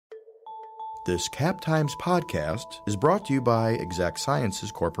This Cap Times podcast is brought to you by Exact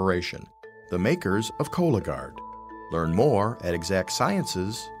Sciences Corporation, the makers of Cologuard. Learn more at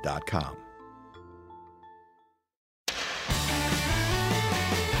exactsciences.com.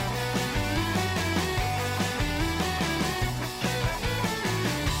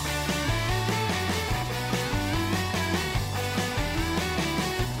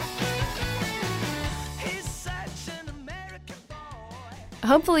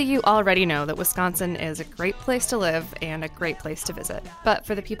 Hopefully you already know that Wisconsin is a great place to live and a great place to visit. But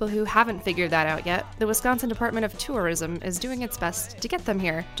for the people who haven't figured that out yet, the Wisconsin Department of Tourism is doing its best to get them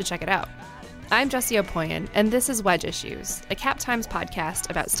here to check it out. I'm Jessie Opoyan, and this is Wedge Issues, a Cap Times podcast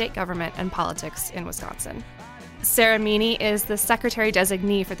about state government and politics in Wisconsin. Sara Meaney is the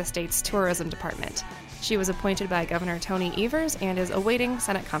secretary-designee for the state's tourism department. She was appointed by Governor Tony Evers and is awaiting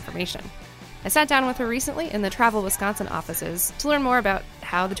Senate confirmation. I sat down with her recently in the Travel Wisconsin offices to learn more about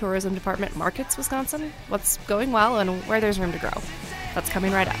how the tourism department markets Wisconsin, what's going well, and where there's room to grow. That's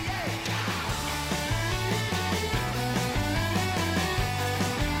coming right up.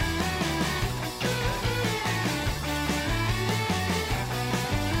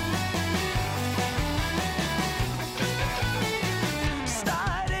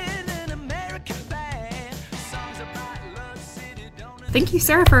 Thank you,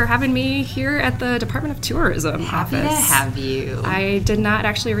 Sara, for having me here at the Department of Tourism office. Happy to have you. I did not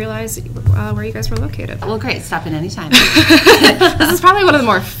actually realize where you guys were located. Well, great. Stop in anytime. This is probably one of the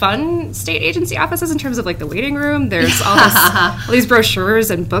more fun state agency offices in terms of like the waiting room. There's all these brochures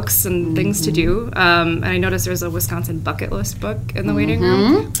and books and things to do. And I noticed there's a Wisconsin bucket list book in the waiting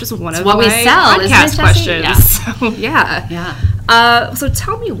room, which is one of what my we sell, podcast questions. Yeah. So, yeah. Yeah. So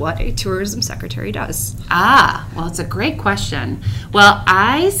tell me what a tourism secretary does. Well, it's a great question. Well,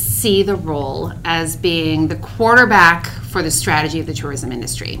 I see the role as being the quarterback for the strategy of the tourism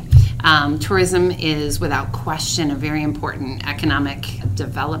industry. Tourism is, without question, a very important economic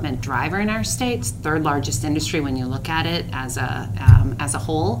development driver in our state. It's the third largest industry when you look at it as a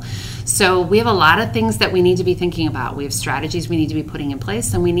whole. So we have a lot of things that we need to be thinking about. We have strategies we need to be putting in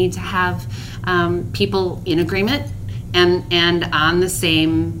place, and we need to have people in agreement and on the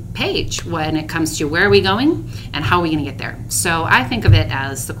same page when it comes to where are we going and how are we going to get there. So I think of it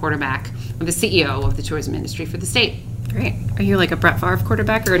as the quarterback or the CEO of the tourism industry for the state. Great. Are you like a Brett Favre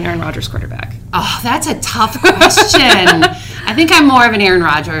quarterback or an Aaron Rodgers quarterback? Oh, that's a tough question. I think I'm more of an Aaron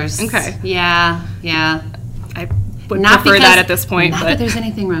Rodgers. Okay. Yeah. I would prefer that at this point. Not that there's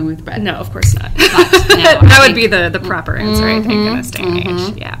anything wrong with Brett. No, of course not. But, that would be the proper answer, I think, in this day and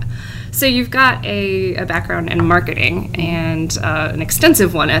age. Yeah. So you've got a background in marketing and an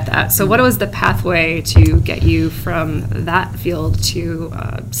extensive one at that. So what was the pathway to get you from that field to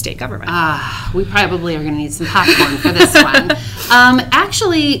state government? We probably are going to need some popcorn for this one.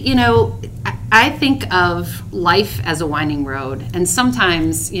 Actually, I think of life as a winding road, and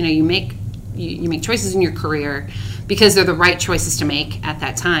sometimes, you make choices in your career because they're the right choices to make at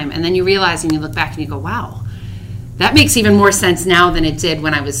that time, and then you realize and you look back and you go, wow, that makes even more sense now than it did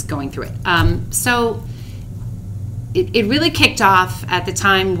when I was going through it. So it really kicked off at the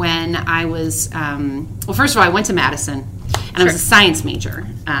time when I was, first of all, I went to Madison, and I was a science major,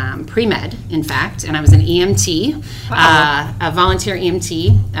 pre-med, in fact, and I was an EMT, a volunteer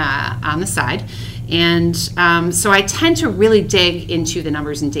EMT on the side. And so I tend to really dig into the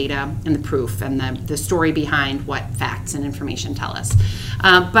numbers and data and the proof and the story behind what facts and information tell us.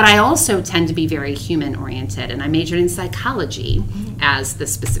 But I also tend to be very human-oriented, and I majored in psychology as the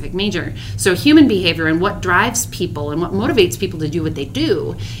specific major. So human behavior and what drives people and what motivates people to do what they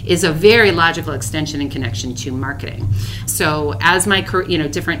do is a very logical extension and connection to marketing. So as my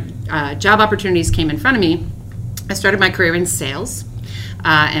different job opportunities came in front of me, I started my career in sales.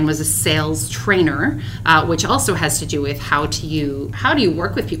 And was a sales trainer, which also has to do with how do you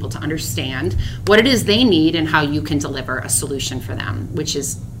work with people to understand what it is they need and how you can deliver a solution for them, which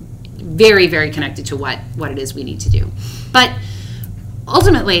is very, very connected to what it is we need to do. But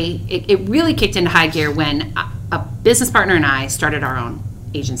ultimately, it really kicked into high gear when a business partner and I started our own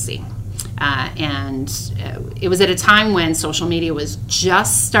agency. And it was at a time when social media was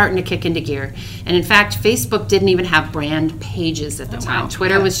just starting to kick into gear. And in fact, Facebook didn't even have brand pages at the time. Wow.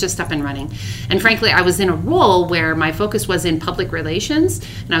 Twitter was just up and running. And frankly, I was in a role where my focus was in public relations,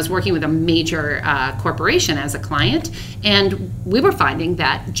 and I was working with a major corporation as a client. And we were finding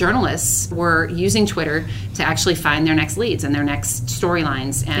that journalists were using Twitter to actually find their next leads and their next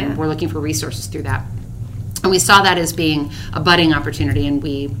storylines, and we're looking for resources through that. And we saw that as being a budding opportunity, and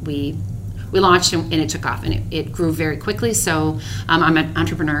we we launched and it took off, and it grew very quickly. So I'm an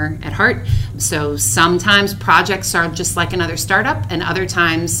entrepreneur at heart. So sometimes projects are just like another startup, and other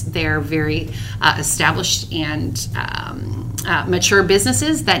times they're very established and mature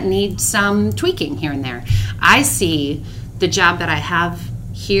businesses that need some tweaking here and there. I see the job that I have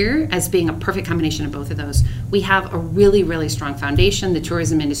here as being a perfect combination of both of those. We have a really, really strong foundation. The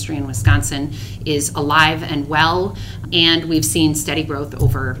tourism industry in Wisconsin is alive and well, and we've seen steady growth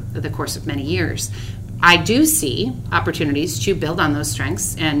over the course of many years. I do see opportunities to build on those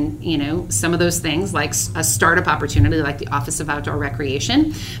strengths, and some of those things, like a startup opportunity like the Office of Outdoor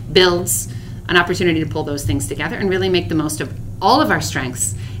Recreation, builds an opportunity to pull those things together and really make the most of all of our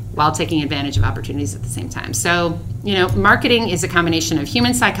strengths while taking advantage of opportunities at the same time. So, marketing is a combination of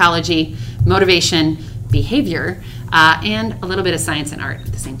human psychology, motivation, behavior, and a little bit of science and art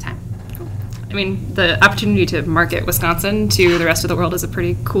at the same time. I mean, the opportunity to market Wisconsin to the rest of the world is a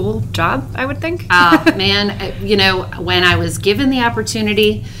pretty cool job, I would think. Man, when I was given the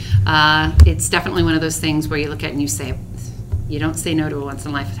opportunity, it's definitely one of those things where you look at it and you say, you don't say no to a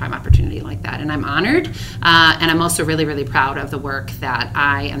once-in-a-lifetime opportunity like that. And I'm honored, and I'm also really, really proud of the work that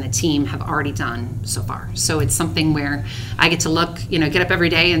I and the team have already done so far. So it's something where I get to look, get up every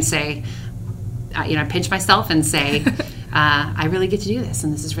day and say, pinch myself and say, I really get to do this,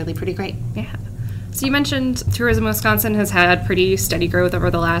 and this is really pretty great. Yeah. So you mentioned Tourism Wisconsin has had pretty steady growth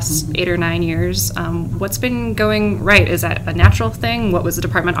over the last 8 or 9 years. What's been going right? Is that a natural thing? What was the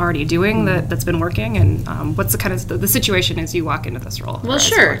department already doing that's been working? And what's the kind of the situation as you walk into this role? Well,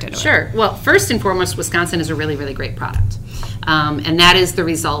 sure. Well, first and foremost, Wisconsin is a really, really great product. And that is the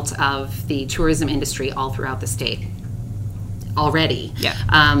result of the tourism industry all throughout the state already.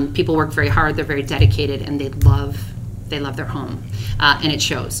 Yeah. People work very hard. They're very dedicated, and they love their home, and it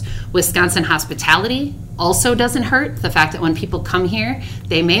shows. Wisconsin hospitality also doesn't hurt. The fact that when people come here,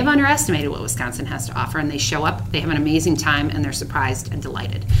 they may have underestimated what Wisconsin has to offer, and they show up, they have an amazing time, and they're surprised and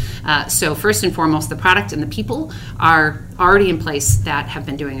delighted. So first and foremost, the product and the people are already in place that have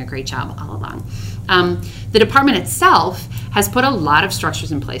been doing a great job all along. The department itself has put a lot of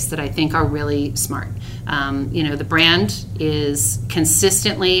structures in place that I think are really smart. The brand is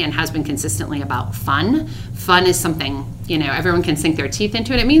consistently and has been consistently about fun. Fun is something, everyone can sink their teeth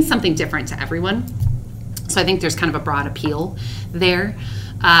into it. It means something different to everyone. So I think there's kind of a broad appeal there.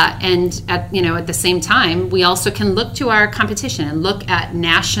 And at the same time, we also can look to our competition and look at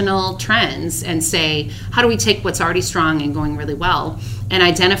national trends and say, how do we take what's already strong and going really well and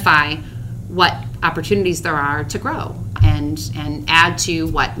identify what opportunities there are to grow and add to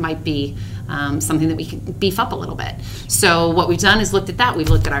what might be something that we can beef up a little bit. So what we've done is looked at that. We've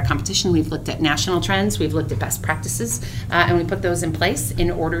looked at our competition. We've looked at national trends. We've looked at best practices. And we put those in place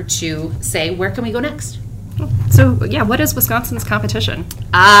in order to say, where can we go next? So, what is Wisconsin's competition?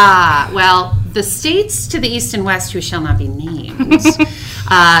 Well, the states to the east and west, who shall not be named,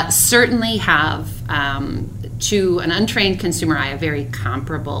 certainly have, to an untrained consumer eye, a very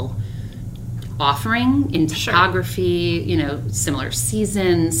comparable offering in topography, similar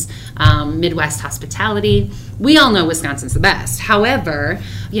seasons, Midwest hospitality. We all know Wisconsin's the best. However,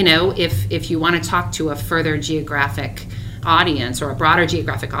 if you want to talk to a further geographic audience or a broader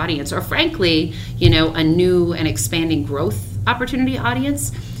geographic audience, or frankly, a new and expanding growth opportunity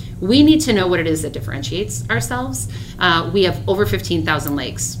audience, we need to know what it is that differentiates ourselves. We have over 15,000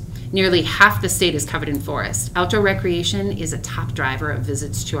 lakes. Nearly half the state is covered in forest. Outdoor recreation is a top driver of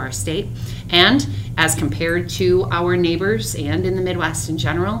visits to our state. And as compared to our neighbors and in the Midwest in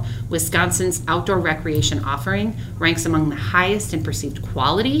general, Wisconsin's outdoor recreation offering ranks among the highest in perceived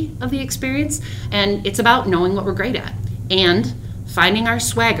quality of the experience. And it's about knowing what we're great at and finding our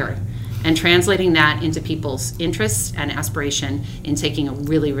swagger and translating that into people's interests and aspiration in taking a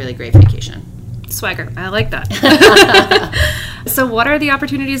really, really great vacation. Swagger. I like that. So what are the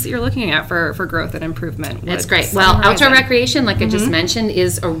opportunities that you're looking at for growth and improvement? That's great. Well, outdoor recreation, like I just mentioned,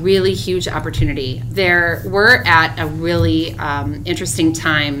 is a really huge opportunity. We're at a really interesting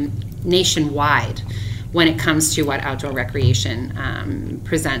time nationwide when it comes to what outdoor recreation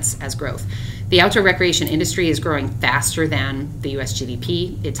presents as growth. The outdoor recreation industry is growing faster than the U.S.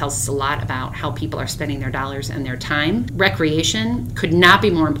 GDP. It tells us a lot about how people are spending their dollars and their time. Recreation could not be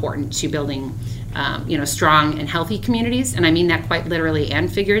more important to building strong and healthy communities, and I mean that quite literally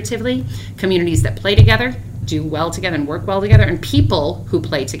and figuratively. Communities that play together, do well together, and work well together, and people who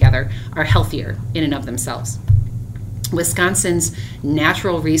play together are healthier in and of themselves. Wisconsin's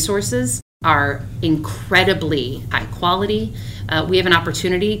natural resources are incredibly high quality. We have an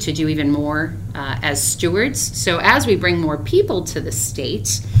opportunity to do even more as stewards. So as we bring more people to the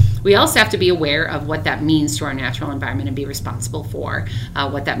state, We also have to be aware of what that means to our natural environment and be responsible for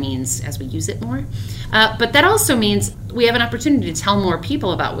what that means as we use it more. But that also means we have an opportunity to tell more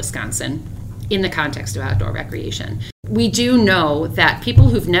people about Wisconsin in the context of outdoor recreation. We do know that people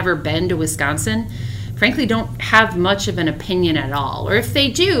who've never been to Wisconsin frankly don't have much of an opinion at all. Or if they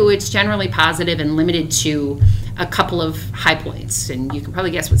do, it's generally positive and limited to a couple of high points. And you can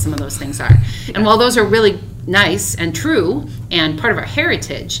probably guess what some of those things are. And while those are really nice and true and part of our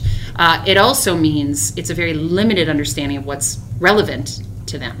heritage, it also means it's a very limited understanding of what's relevant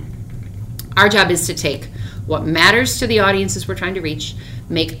to them. Our job is to take what matters to the audiences we're trying to reach,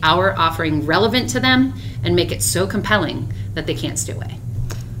 make our offering relevant to them, and make it so compelling that they can't stay away.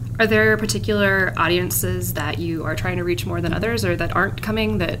 Are there particular audiences that you are trying to reach more than others, or that aren't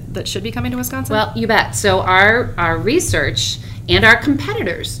coming, that should be coming to Wisconsin? Well, you bet. So our research and our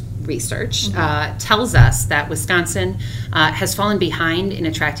competitors' research tells us that Wisconsin has fallen behind in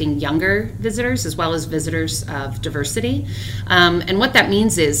attracting younger visitors as well as visitors of diversity. And what that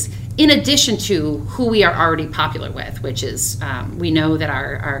means is, in addition to who we are already popular with, which is we know that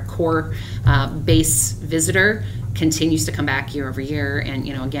our core base visitor continues to come back year over year and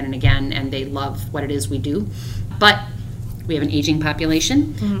again and again, and they love what it is we do. But we have an aging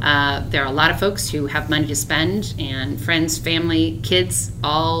population. There are a lot of folks who have money to spend, and friends, family, kids,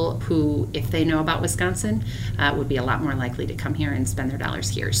 all who, if they know about Wisconsin, would be a lot more likely to come here and spend their dollars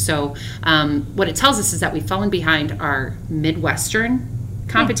here. So what it tells us is that we've fallen behind our Midwestern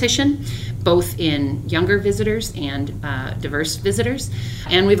competition, both in younger visitors and diverse visitors.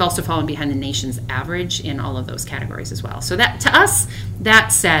 And we've also fallen behind the nation's average in all of those categories as well. So that, to us,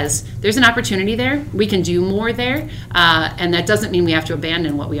 that says there's an opportunity there. We can do more there. And that doesn't mean we have to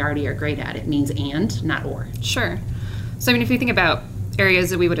abandon what we already are great at. It means and, not or. Sure. So, I mean, if you think about areas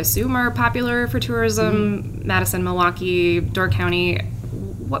that we would assume are popular for tourism, Madison, Milwaukee, Door County,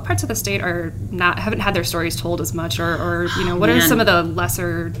 what parts of the state haven't had their stories told as much, or what are some of the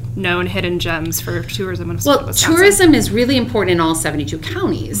lesser known hidden gems for tourism in Wisconsin? Well, tourism is really important in all 72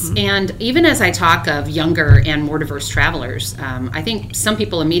 counties. And even as I talk of younger and more diverse travelers, I think some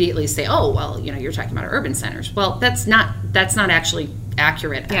people immediately say, oh, well, you're talking about our urban centers. Well, that's not actually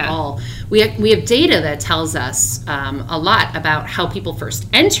accurate at all. We have data that tells us a lot about how people first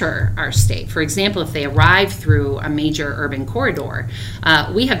enter our state. For example, if they arrive through a major urban corridor,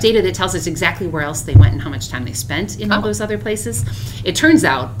 we have data that tells us exactly where else they went and how much time they spent in all those other places. It turns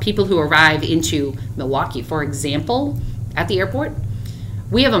out people who arrive into Milwaukee, for example, at the airport,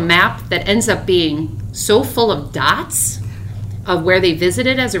 we have a map that ends up being so full of dots of where they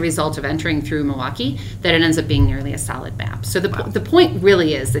visited as a result of entering through Milwaukee that it ends up being nearly a solid map. So the point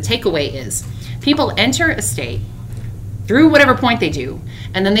really is, the takeaway is, people enter a state through whatever point they do,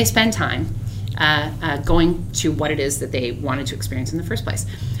 and then they spend time going to what it is that they wanted to experience in the first place.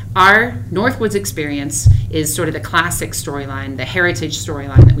 Our Northwoods experience is sort of the classic storyline, the heritage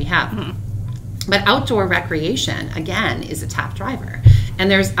storyline that we have. But outdoor recreation, again, is a top driver.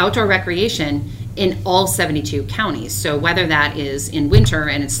 And there's outdoor recreation in all 72 counties. So whether that is in winter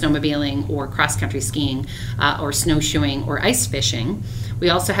and it's snowmobiling or cross-country skiing or snowshoeing or ice fishing, we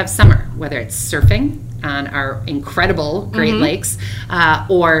also have summer, whether it's surfing on our incredible Great Lakes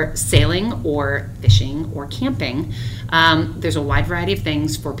or sailing or fishing or camping. There's a wide variety of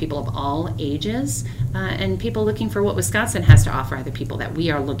things for people of all ages and people looking for what Wisconsin has to offer, other people that we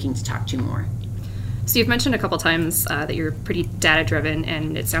are looking to talk to more. So you've mentioned a couple times that you're pretty data-driven,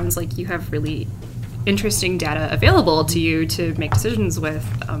 and it sounds like you have really interesting data available to you to make decisions with.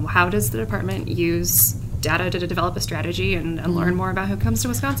 How does the department use data to develop a strategy and learn more about who comes to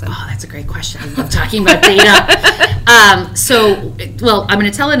Wisconsin? Oh, that's a great question. I love talking about data. I'm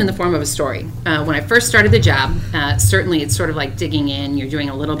going to tell it in the form of a story. When I first started the job, certainly it's sort of like digging in. You're doing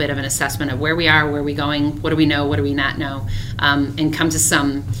a little bit of an assessment of where we are, where are we going, what do we know, what do we not know, and come to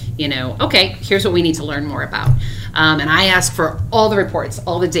some, okay, here's what we need to learn more about. And I ask for all the reports,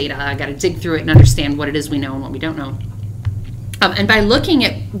 all the data. I got to dig through it and understand what it is we know and what we don't know. And by looking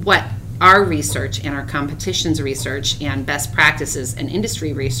at what our research and our competition's research and best practices and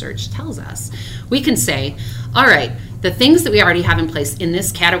industry research tells us, we can say, all right, the things that we already have in place in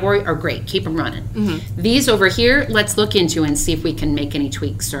this category are great, keep them running. These over here, let's look into and see if we can make any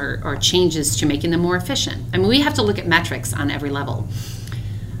tweaks or changes to making them more efficient. I mean, we have to look at metrics on every level.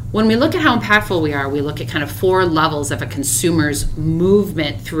 When we look at how impactful we are, we look at kind of 4 levels of a consumer's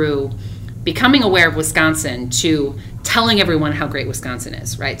movement through becoming aware of Wisconsin to telling everyone how great Wisconsin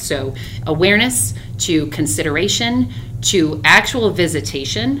is, right? So awareness to consideration to actual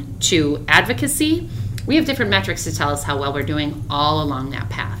visitation to advocacy. We have different metrics to tell us how well we're doing all along that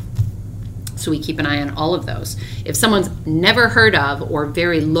path. So we keep an eye on all of those. If someone's never heard of or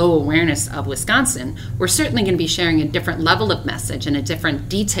very low awareness of Wisconsin, we're certainly going to be sharing a different level of message and a different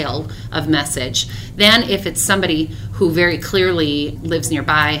detail of message than if it's somebody who very clearly lives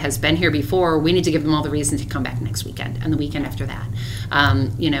nearby, has been here before. We need to give them all the reason to come back next weekend and the weekend after that,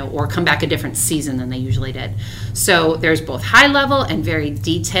 or come back a different season than they usually did. So there's both high level and very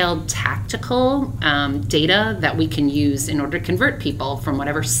detailed tactical data that we can use in order to convert people from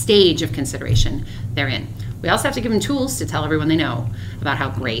whatever stage of consideration they're in. We also have to give them tools to tell everyone they know about how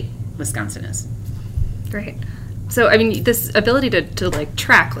great Wisconsin is. Great. So, I mean, this ability to like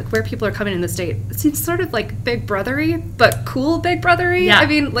track like where people are coming in the state, it seems sort of like Big Brother-y, but cool Big Brother-y. Yeah. I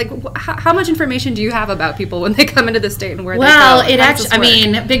mean, like how much information do you have about people when they come into the state and where they go? Well, it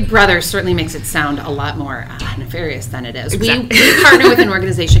actually, Big Brother certainly makes it sound a lot more nefarious than it is. Exactly. We partner with an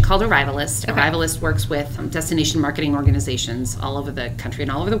organization called Arrivalist. Okay. Arrivalist works with destination marketing organizations all over the country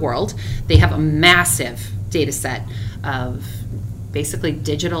and all over the world. They have a massive data set of basically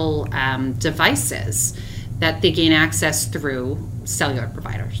digital devices that they gain access through cellular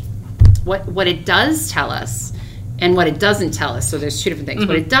providers. What it does tell us and what it doesn't tell us, so there's two different things.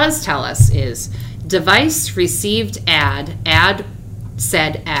 What it does tell us is device received ad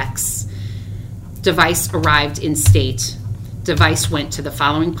said X, device arrived in state, device went to the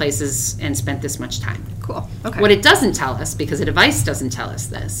following places and spent this much time. Cool. Okay. What it doesn't tell us, because a device doesn't tell us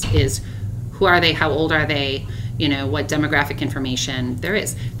this, is who are they, how old are they, what demographic information there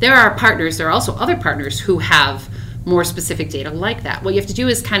is. There are partners, there are also other partners who have more specific data like that. What you have to do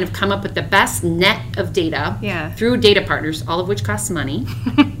is kind of come up with the best net of data through data partners, all of which costs money,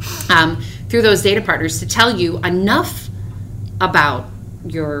 through those data partners to tell you enough about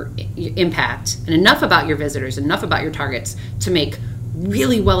your impact and enough about your visitors, enough about your targets to make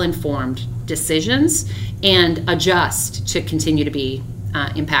really well-informed decisions and adjust to continue to be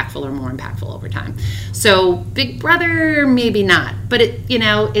impactful or more impactful over time. So Big Brother, maybe not, but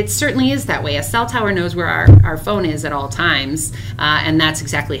it certainly is that way. A cell tower knows where our phone is at all times, and that's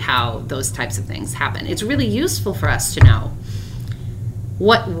exactly how those types of things happen. It's really useful for us to know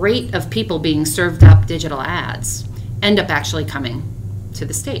what rate of people being served up digital ads end up actually coming to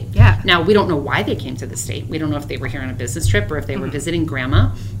the state. Yeah. Now, we don't know why they came to the state. We don't know if they were here on a business trip or if they were visiting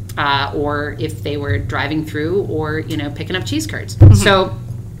grandma. Or if they were driving through or, picking up cheese curds. So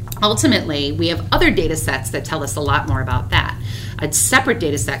ultimately, we have other data sets that tell us a lot more about that. A separate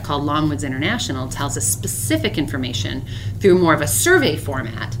data set called Longwoods International tells us specific information through more of a survey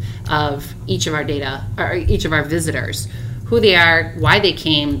format of each of our data, or each of our visitors, who they are, why they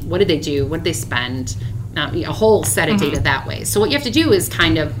came, what did they do, what did they spend, a whole set of data that way. So what you have to do is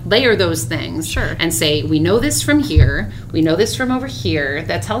kind of layer those things and say, we know this from here, we know this from over here.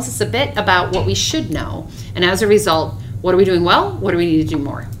 That tells us a bit about what we should know. And as a result, what are we doing well? What do we need to do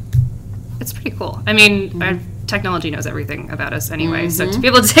more? It's pretty cool. I mean, our technology knows everything about us anyway. So to be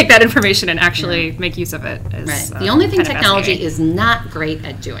able to take that information and actually make use of it is the only thing technology is not great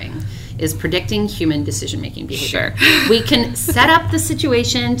at doing is predicting human decision-making behavior. We can set up the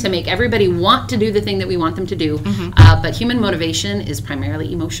situation to make everybody want to do the thing that we want them to do, but human motivation is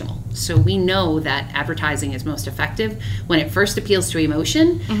primarily emotional. So we know that advertising is most effective when it first appeals to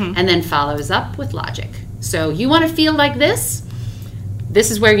emotion and then follows up with logic. So you want to feel like this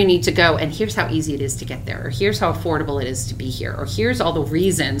is where you need to go, and here's how easy it is to get there, or here's how affordable it is to be here, or here's all the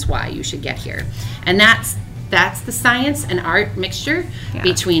reasons why you should get here. And that's the science and art mixture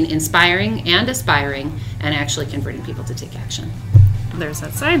between inspiring and aspiring and actually converting people to take action. There's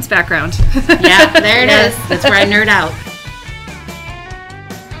that science background. Yeah, there it is. That's where I nerd out.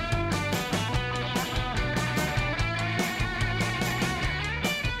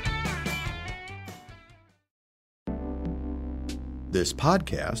 This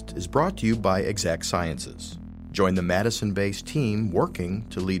podcast is brought to you by Exact Sciences. Join the Madison-based team working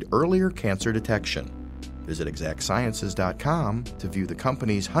to lead earlier cancer detection. Visit exactsciences.com to view the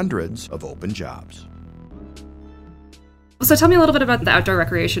company's hundreds of open jobs. So tell me a little bit about the outdoor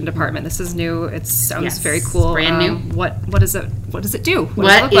recreation department. This is new. It sounds very cool. Brand new. What is it? What does it do?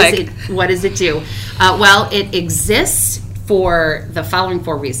 What does it do? Well, it exists for the following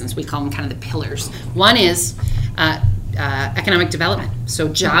four reasons. We call them kind of the pillars. One is economic development, so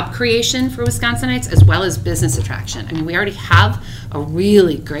job creation for Wisconsinites as well as business attraction. I mean, we already have a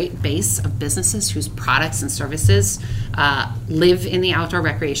really great base of businesses whose products and services live in the outdoor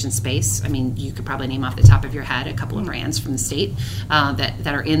recreation space. I mean, you could probably name off the top of your head a couple of brands from the state that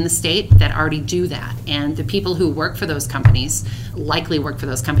are in the state that already do that. And the people who work for those companies likely work for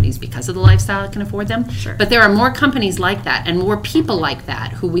those companies because of the lifestyle that can afford them. Sure. But there are more companies like that and more people like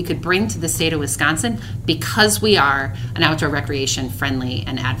that who we could bring to the state of Wisconsin because we are an outdoor recreation friendly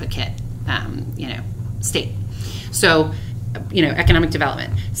and advocate state. So, economic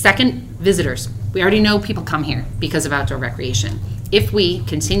development. Second, visitors. We already know people come here because of outdoor recreation. If we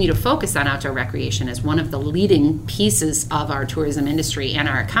continue to focus on outdoor recreation as one of the leading pieces of our tourism industry and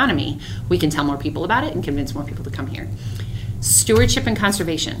our economy, we can tell more people about it and convince more people to come here. Stewardship and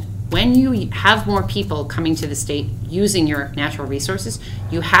conservation. When you have more people coming to the state using your natural resources,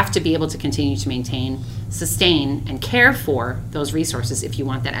 you have to be able to continue to maintain, sustain, and care for those resources if you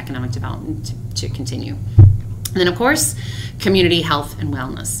want that economic development to continue. And then, of course, community health and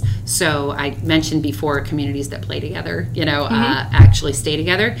wellness. So I mentioned before communities that play together, actually stay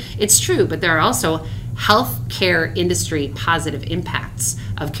together. It's true, but there are also healthcare industry positive impacts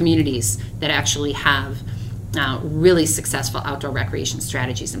of communities that actually have really successful outdoor recreation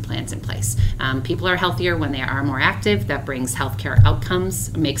strategies and plans in place. People are healthier when they are more active. That brings healthcare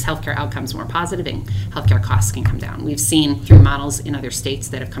outcomes, makes healthcare outcomes more positive, and healthcare costs can come down. We've seen through models in other states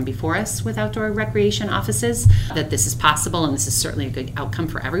that have come before us with outdoor recreation offices that this is possible, and this is certainly a good outcome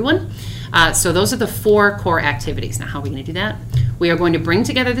for everyone. So those are the 4 core activities. Now, how are we going to do that? We are going to bring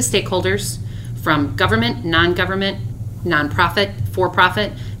together the stakeholders from government, non-government, nonprofit,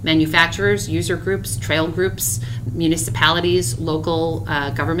 for-profit, manufacturers, user groups, trail groups, municipalities, local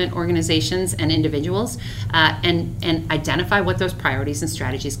government organizations, and individuals, and identify what those priorities and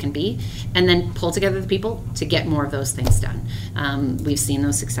strategies can be, and then pull together the people to get more of those things done. We've seen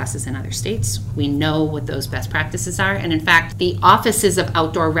those successes in other states. We know what those best practices are, and in fact, the offices of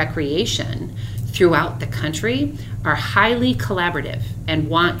outdoor recreation throughout the country are highly collaborative and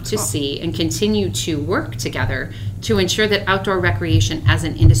want to see and continue to work together to ensure that outdoor recreation as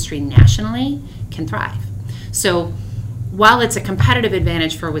an industry nationally can thrive. So while it's a competitive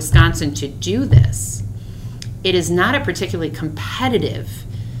advantage for Wisconsin to do this, it is not a particularly competitive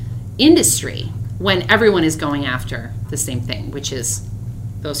industry when everyone is going after the same thing, which is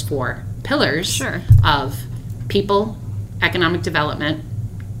those 4 pillars of people, economic development,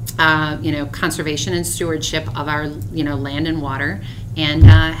 conservation and stewardship of our, land and water, and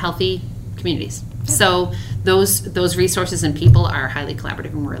healthy communities. So those resources and people are highly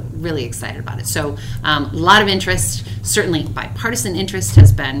collaborative, and we're really excited about it. So a lot of interest, certainly bipartisan interest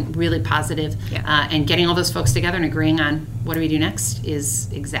has been really positive, and getting all those folks together and agreeing on what do we do next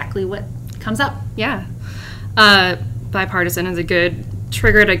is exactly what comes up. Yeah. Bipartisan is a good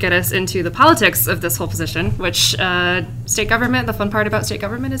trigger to get us into the politics of this whole position, which state government, the fun part about state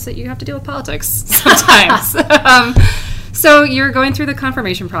government is that you have to deal with politics sometimes. So you're going through the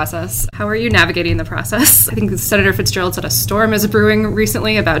confirmation process. How are you navigating the process? I think Senator Fitzgerald said a storm is brewing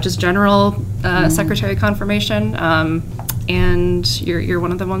recently about just general secretary confirmation, and you're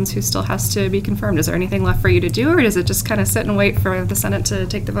one of the ones who still has to be confirmed. Is there anything left for you to do, or does it just kind of sit and wait for the Senate to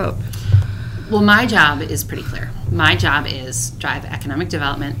take the vote? Well, my job is pretty clear. My job is drive economic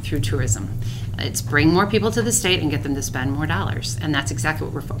development through tourism. It's bring more people to the state and get them to spend more dollars, and that's exactly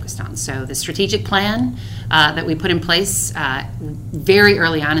what we're focused on. So the strategic plan that we put in place very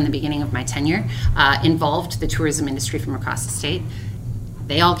early on in the beginning of my tenure involved the tourism industry from across the state.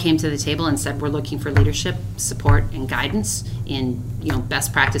 They all came to the table and said, we're looking for leadership, support, and guidance in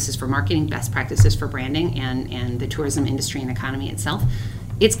best practices for marketing, best practices for branding, and the tourism industry and economy itself.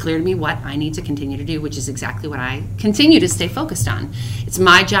 It's clear to me what I need to continue to do, which is exactly what I continue to stay focused on. It's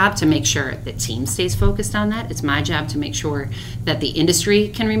my job to make sure that team stays focused on that. It's my job to make sure that the industry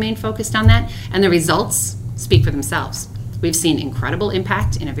can remain focused on that, and the results speak for themselves. We've seen incredible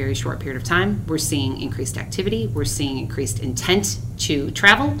impact in a very short period of time. We're seeing increased activity. We're seeing increased intent to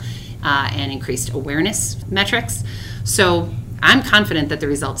travel and increased awareness metrics. So I'm confident that the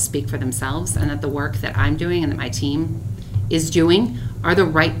results speak for themselves, and that the work that I'm doing and that my team is doing are the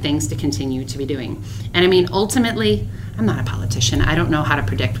right things to continue to be doing. And I mean, ultimately, I'm not a politician. I don't know how to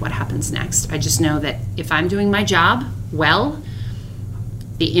predict what happens next. I just know that if I'm doing my job well,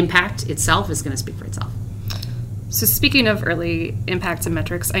 the impact itself is going to speak for itself. So speaking of early impacts and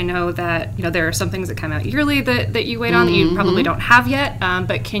metrics, I know that there are some things that come out yearly that you wait on that you probably don't have yet,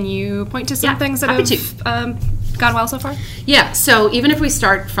 but can you point to some things that have gone well so far? Yeah, so even if we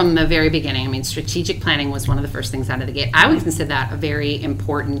start from the very beginning, I mean, strategic planning was one of the first things out of the gate. I would consider that a very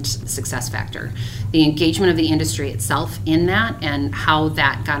important success factor. The engagement of the industry itself in that, and how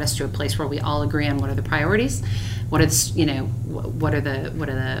that got us to a place where we all agree on what are the priorities, what are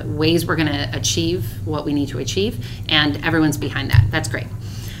the ways we're going to achieve what we need to achieve, and everyone's behind that. That's great.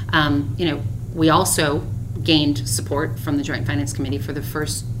 We also gained support from the Joint Finance Committee for the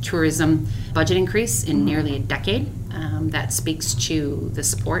first tourism budget increase in nearly a decade. That speaks to the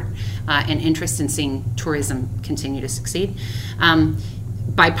support and interest in seeing tourism continue to succeed.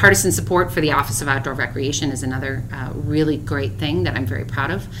 Bipartisan support for the Office of Outdoor Recreation is another really great thing that I'm very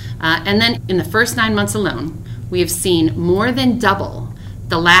proud of. And then in the first 9 months alone, we have seen more than double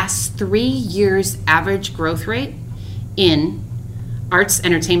the last 3 years' average growth rate in arts,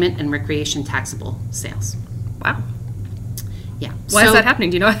 entertainment, and recreation taxable sales. Wow. Yeah. Why is that happening?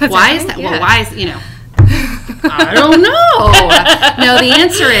 Do you know why that's why happening? is that? Yeah. Well, why is, I don't know. No,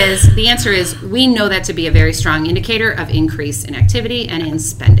 the answer is we know that to be a very strong indicator of increase in activity and in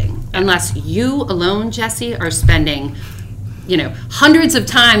spending. Unless you alone, Jesse, are spending, hundreds of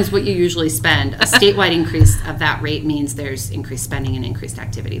times what you usually spend, a statewide increase of that rate means there's increased spending and increased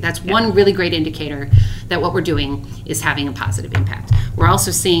activity. That's one really great indicator that what we're doing is having a positive impact. We're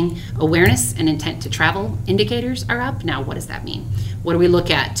also seeing awareness and intent to travel indicators are up. Now, what does that mean? What do we look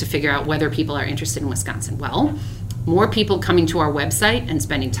at to figure out whether people are interested in Wisconsin? Well, more people coming to our website and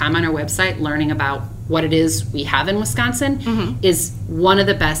spending time on our website learning about what it is we have in Wisconsin is one of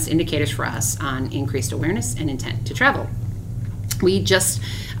the best indicators for us on increased awareness and intent to travel. We just,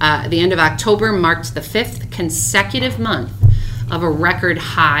 at the end of October, marked the 5th consecutive month of a record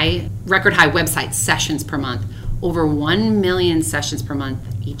high website sessions per month, over 1 million sessions per month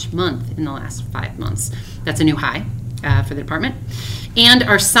each month in the last 5 months. That's a new high for the department. And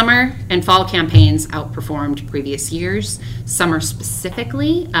our summer and fall campaigns outperformed previous years. Summer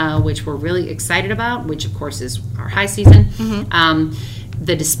specifically, which we're really excited about, which of course is our high season.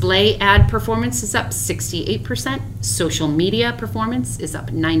 The display ad performance is up 68%. Social media performance is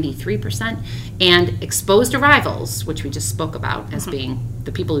up 93%. And exposed arrivals, which we just spoke about as being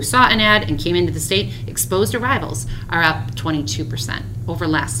the people who saw an ad and came into the state, exposed arrivals are up 22% over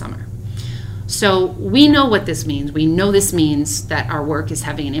last summer. So we know what this means. We know this means that our work is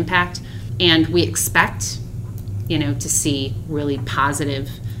having an impact, and we expect, to see really positive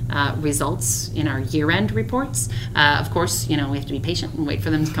results in our year-end reports. Of course, we have to be patient and wait for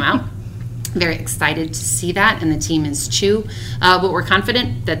them to come out. Very excited to see that, and the team is too. But we're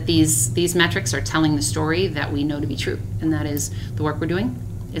confident that these metrics are telling the story that we know to be true, and that is the work we're doing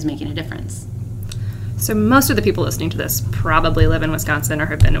is making a difference. So most of the people listening to this probably live in Wisconsin or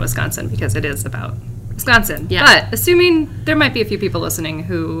have been to Wisconsin because it is about Wisconsin. Yeah. But assuming there might be a few people listening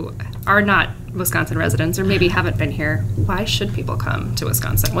who are not Wisconsin residents or maybe haven't been here, why should people come to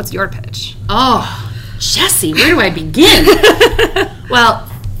Wisconsin? What's your pitch? Oh, Jesse, where do I begin? Well,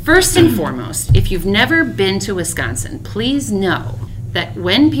 first and foremost, if you've never been to Wisconsin, please know that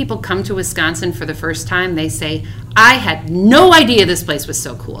when people come to Wisconsin for the first time, they say, I had no idea this place was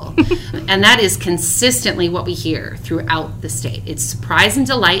so cool. And that is consistently what we hear throughout the state. It's surprise and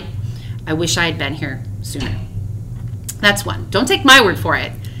delight. I wish I had been here sooner. That's one. Don't take my word for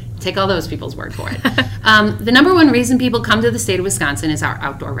it. Take all those people's word for it. The number one reason people come to the state of Wisconsin is our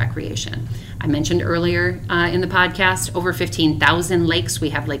outdoor recreation. I mentioned earlier in the podcast, over 15,000 lakes. We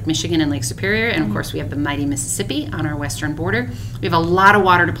have Lake Michigan and Lake Superior, and of course we have the mighty Mississippi on our western border. We have a lot of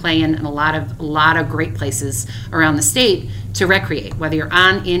water to play in and a lot of great places around the state to recreate. Whether you're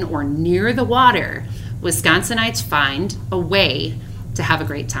on, in, or near the water, Wisconsinites find a way to have a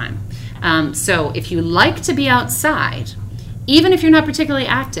great time. So if you like to be outside, even if you're not particularly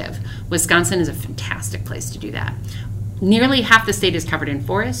active, Wisconsin is a fantastic place to do that. Nearly half the state is covered in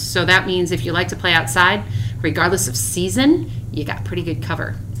forests, so that means if you like to play outside, regardless of season, you got pretty good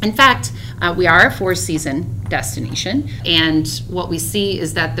cover. In fact, we are a four-season destination, and what we see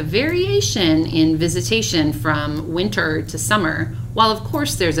is that the variation in visitation from winter to summer, while of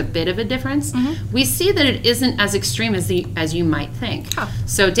course there's a bit of a difference, we see that it isn't as extreme as you might think. Oh.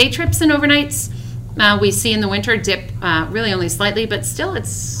 So day trips and overnights, we see in the winter dip really only slightly, but still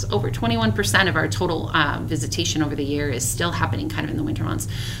it's over 21% of our total visitation over the year is still happening kind of in the winter months.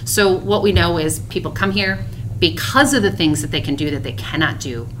 So what we know is people come here because of the things that they can do that they cannot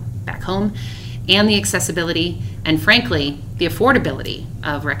do back home, and the accessibility, and frankly, the affordability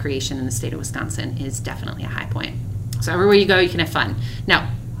of recreation in the state of Wisconsin is definitely a high point. So everywhere you go, you can have fun.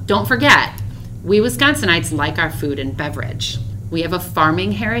 Now, don't forget, we Wisconsinites like our food and beverage. We have a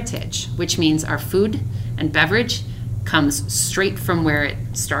farming heritage, which means our food and beverage comes straight from where it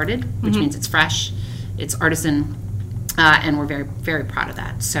started, which means it's fresh, it's artisan, and we're very, very proud of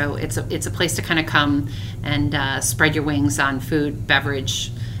that. So it's a place to kind of come and spread your wings on food,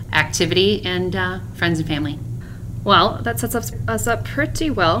 beverage, activity, and friends and family. Well, that sets us up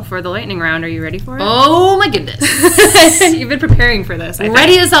pretty well for the lightning round. Are you ready for it? Oh my goodness! You've been preparing for this.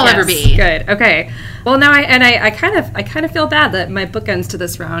 Ready as I'll ever be. Good. Okay. Well, now I kind of feel bad that my bookends to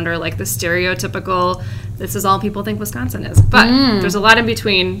this round are like the stereotypical. This is all people think Wisconsin is, but there's a lot in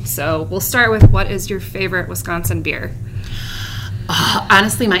between. So we'll start with, what is your favorite Wisconsin beer?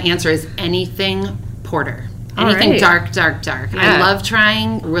 Honestly, my answer is anything porter. Anything right. dark. Yeah. I love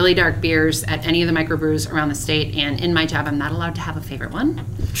trying really dark beers at any of the microbrews around the state, and in my job, I'm not allowed to have a favorite one.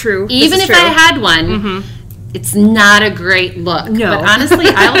 True. Even if I had one, it's not a great look. No. But honestly,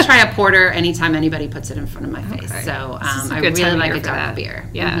 I'll try a porter anytime anybody puts it in front of my face. Okay. So I I really like a dark beer.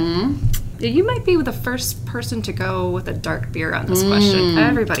 Yeah. You might be the first person to go with a dark beer on this question.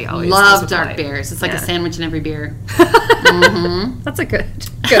 Everybody always Love does dark beers. It's like a sandwich in every beer. That's a good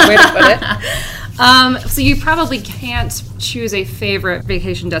way to put it. So you probably can't choose a favorite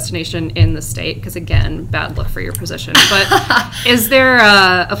vacation destination in the state because, again, bad luck for your position. But is there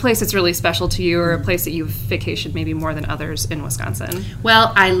a place that's really special to you, or a place that you've vacationed maybe more than others in Wisconsin?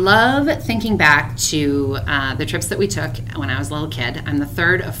 Well, I love thinking back to the trips that we took when I was a little kid. I'm the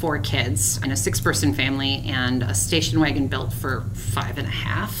third of 4 kids in a 6-person family and a station wagon built for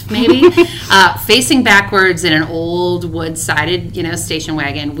 5.5, maybe. Facing backwards in an old wood-sided, station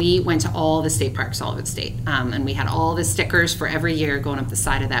wagon, we went to all the state parks all over the state. And we had all the stickers for every year going up the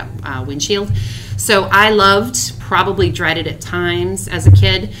side of that windshield. So I loved, probably dreaded at times as a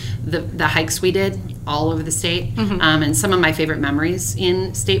kid, the hikes we did all over the state. And some of my favorite memories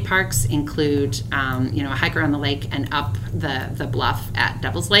in state parks include, a hike around the lake and up the bluff at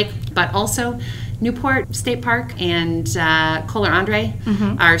Devil's Lake, but also Newport State Park and Kohler Andre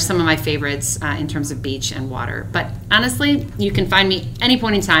are some of my favorites in terms of beach and water. But honestly, you can find me any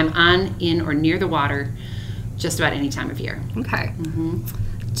point in time on, in, or near the water, just about any time of year. Okay.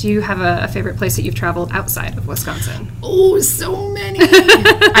 Do you have a favorite place that you've traveled outside of Wisconsin? Oh, so many.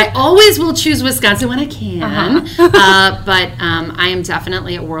 I always will choose Wisconsin when I can. But I am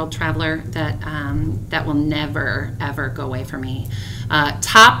definitely a world traveler that will never, ever go away from me.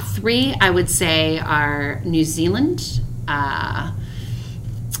 Top 3, I would say, are New Zealand. Well,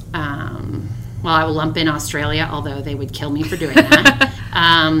 I will lump in Australia, although they would kill me for doing that.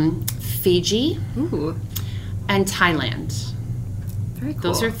 Fiji. Ooh. And Thailand. Very cool.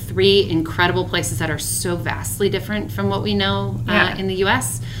 Those are 3 incredible places that are so vastly different from what we know in the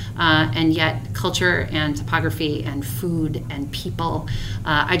U.S., and yet culture and topography and food and people.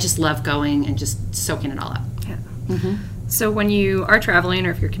 I just love going and just soaking it all up. Yeah. So when you are traveling,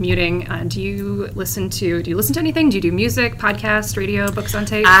 or if you're commuting, do you listen to anything? Do you do music, podcast, radio, books on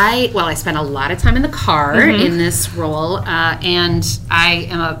tape? I spend a lot of time in the car in this role, and I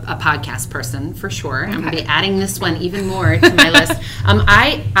am a podcast person for sure. Okay. I'm going to be adding this one even more to my list.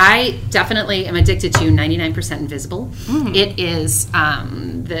 I definitely am addicted to 99% Invisible. It is,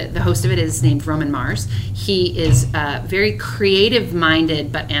 the host of it is named Roman Mars. He is a very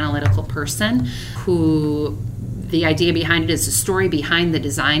creative-minded but analytical person who... The idea behind it is the story behind the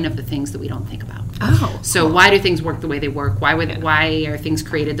design of the things that we don't think about. Oh. So why do things work the way they work? Why are things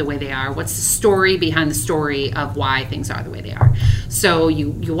created the way they are? What's the story behind the story of why things are the way they are? So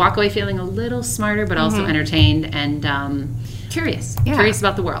you walk away feeling a little smarter, but also entertained and curious. Yeah. Curious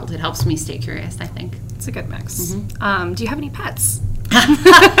about the world. It helps me stay curious, I think. It's a good mix. Do you have any pets?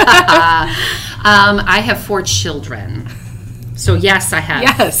 I have 4 children. So yes, I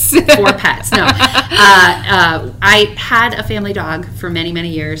have 4 pets. No, I had a family dog for many, many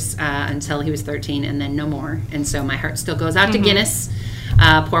years until he was 13, and then no more. And so my heart still goes out to Guinness.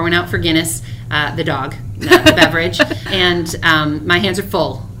 Pour one out for Guinness, the dog, not the beverage. And my hands are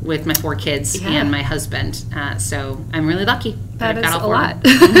full with my 4 kids and my husband. So I'm really lucky. That is a lot.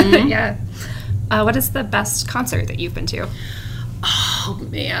 Yeah. What is the best concert that you've been to? Oh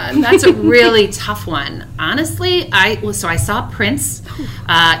man, that's a really tough one. Honestly, I saw Prince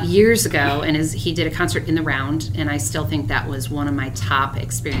years ago, and he did a concert in the Round, and I still think that was one of my top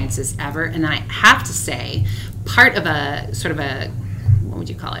experiences ever. And then I have to say, part of a sort of what would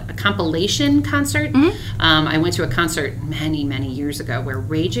you call it? A compilation concert. I went to a concert many, many years ago where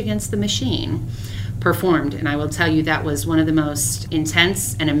Rage Against the Machine performed, and I will tell you that was one of the most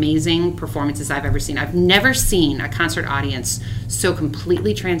intense and amazing performances I've ever seen. I've never seen a concert audience so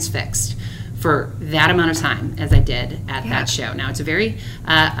completely transfixed for that amount of time as I did at that show. Now, it's a very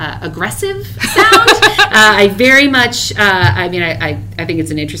aggressive sound. I very much, I think it's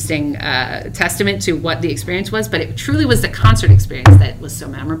an interesting testament to what the experience was, but it truly was the concert experience that was so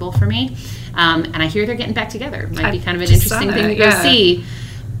memorable for me. And I hear they're getting back together. Might be kind of an interesting thing to go see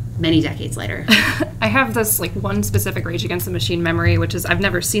many decades later. I have this one specific Rage Against the Machine memory, which is I've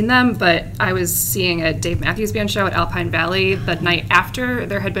never seen them, but I was seeing a Dave Matthews Band show at Alpine Valley the night after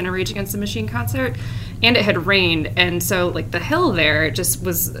there had been a Rage Against the Machine concert, and it had rained, and so the hill there just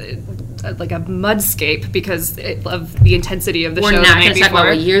was like a mudscape because of the intensity of the show. We're not going to talk about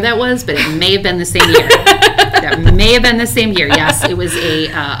what year that was, but it may have been the same year. That may have been the same year. Yes, it was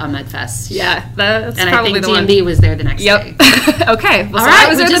a mud fest. Yeah, that's and probably I think DMB was there the next day. Okay, well, all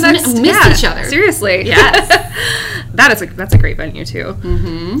right, we just missed each other. Seriously. Yes. that's a great venue too.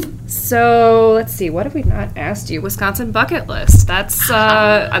 Mm-hmm. So let's see, what have we not asked you? Wisconsin bucket list. That's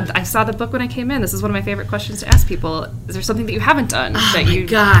I saw the book when I came in. This is one of my favorite questions to ask people. Is there something that you haven't done that you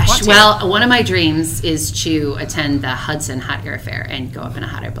want to? Well, one of my dreams is to attend the Hudson Hot Air Fair and go up in a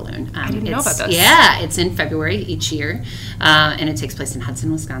hot air balloon. I didn't know about this. Yeah, it's in February each year, and it takes place in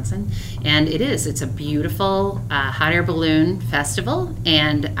Hudson, Wisconsin. And it's a beautiful hot air balloon festival,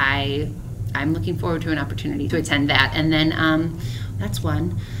 and I'm looking forward to an opportunity to attend that. And then that's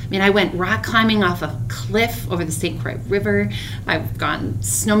one. I mean, I went rock climbing off a cliff over the St. Croix River. I've gone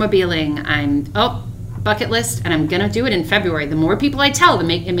snowmobiling. Bucket list, and I'm going to do it in February. The more people I tell,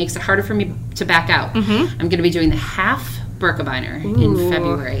 it makes it harder for me to back out. Mm-hmm. I'm going to be doing the half Birkebeiner in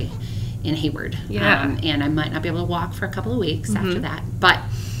February in Hayward. Yeah. And I might not be able to walk for a couple of weeks after that. But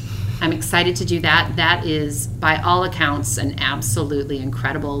I'm excited to do that. That is, by all accounts, an absolutely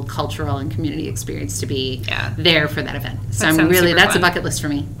incredible cultural and community experience to be there for that event. So that's a bucket list for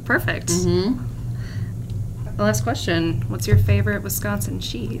me. Perfect. Mm-hmm. The last question, what's your favorite Wisconsin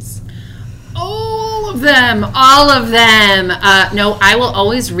cheese? All of them. No, I will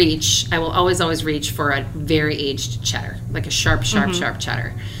always reach for a very aged cheddar, like a sharp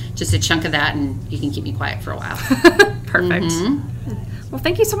cheddar. Just a chunk of that, and you can keep me quiet for a while. Perfect. Mm-hmm. Well,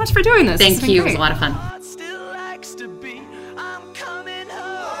 thank you so much for doing this. Thank you. It was a lot of fun.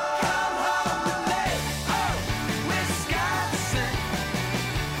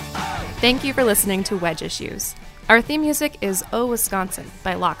 Thank you for listening to Wedge Issues. Our theme music is Oh Wisconsin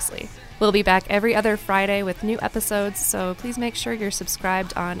by Loxley. We'll be back every other Friday with new episodes, so please make sure you're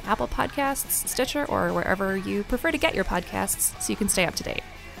subscribed on Apple Podcasts, Stitcher, or wherever you prefer to get your podcasts so you can stay up to date.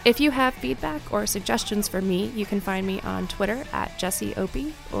 If you have feedback or suggestions for me, you can find me on Twitter at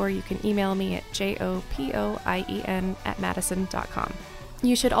JessieOpie, or you can email me at jopoien@madison.com.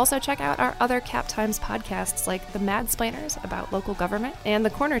 You should also check out our other Cap Times podcasts like The Madsplainers about local government and The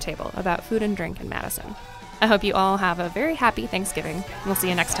Corner Table about food and drink in Madison. I hope you all have a very happy Thanksgiving. We'll see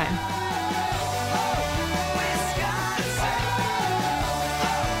you next time.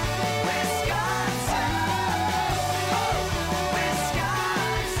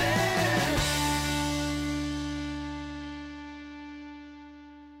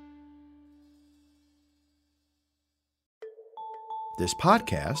 This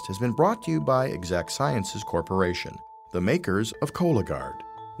podcast has been brought to you by Exact Sciences Corporation, the makers of Cologuard.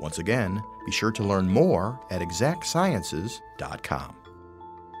 Once again, be sure to learn more at exactsciences.com.